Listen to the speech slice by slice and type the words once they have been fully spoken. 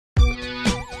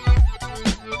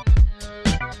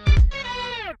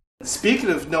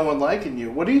Speaking of no one liking you,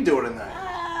 what are you doing tonight?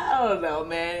 I don't know,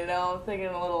 man. You know, I'm thinking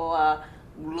a little,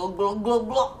 glug, glug, glug,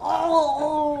 glug.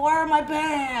 Oh, where are my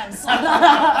pants? What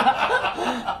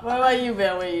about you,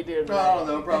 man? What are you doing tonight? I don't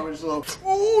know, probably just a little,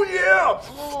 oh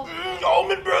yeah!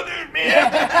 Allman Brothers,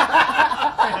 man!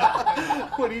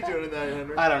 What are you doing tonight,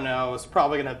 Henry? I don't know. I was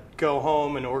probably going to go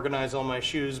home and organize all my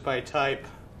shoes by type.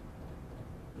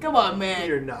 Come on, man.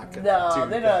 You're not gonna No, do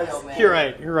they that. don't, man. You're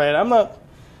right. I'm not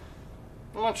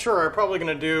sure. I'm probably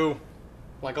going to do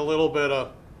like a little bit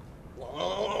of,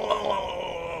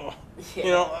 you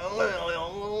know.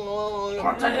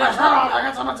 I'm taking my shirt off, I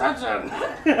got some attention!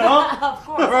 You know? Of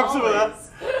course, Some of that. always.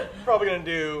 Probably going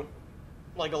to do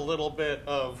like a little bit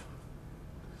of.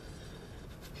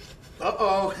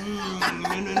 Uh-oh.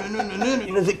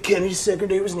 You know that Kennedy's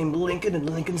secretary was named Lincoln and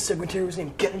Lincoln's secretary was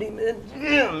named Kennedy, man?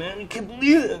 Yeah, man, you can't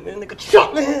believe that, man. They got shot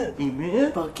in the head,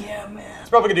 man. Fuck yeah, man. It's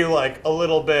probably gonna do like a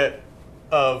little bit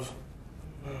of.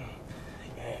 Yeah,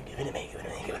 give it to me.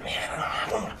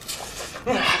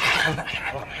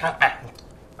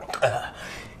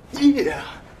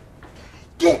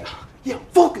 Yeah,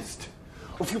 focused!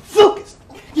 I feel focused!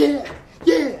 Yeah!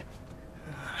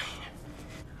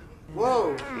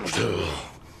 Whoa!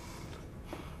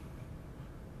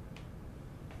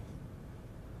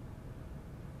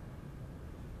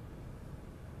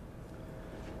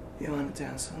 You want to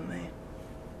dance with me?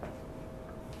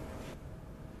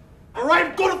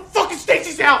 Alright, go to fucking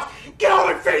Stacy's house! Get out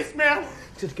of my face, man!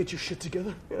 Just get your shit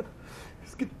together, man.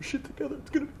 Just get your shit together. It's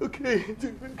gonna be okay. It's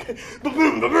gonna be okay.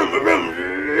 Ba-boom, ba-boom,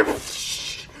 ba-boom.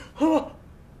 Huh?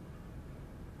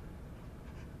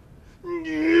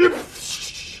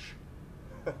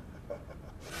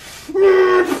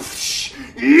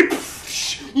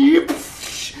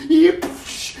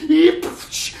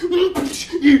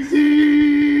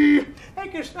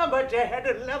 Thank you so much. I had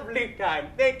a lovely time.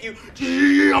 Thank you.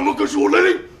 I'm gonna go to a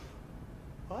lady.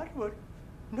 What?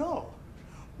 No,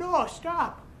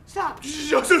 stop. I'm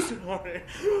so sorry.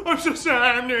 I'm so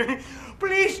sorry.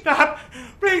 Please stop.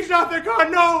 The car.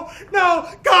 No. Go.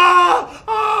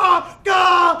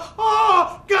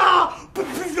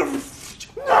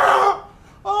 No!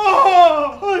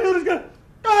 Oh, it was good.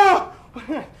 Oh!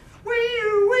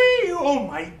 Wee! Oh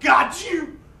my God,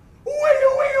 you! Wee!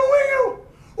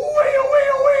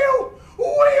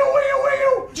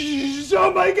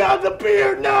 Oh my God, the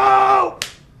beer! No!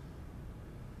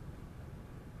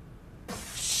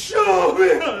 Oh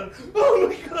man!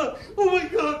 Oh my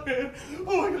God, man!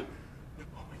 Oh my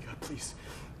God! Please!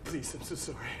 I'm so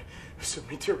sorry. There's so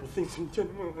many terrible things in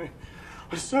my life.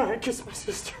 I'm sorry I kissed my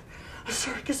sister.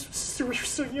 We were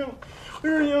so young. We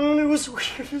were young and it was weird.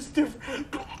 It was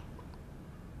different.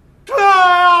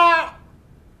 Ah!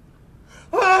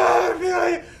 Please!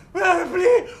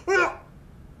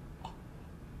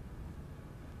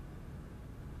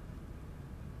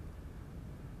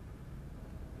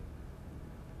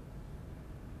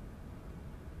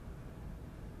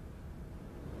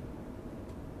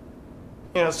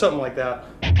 You know, something like that.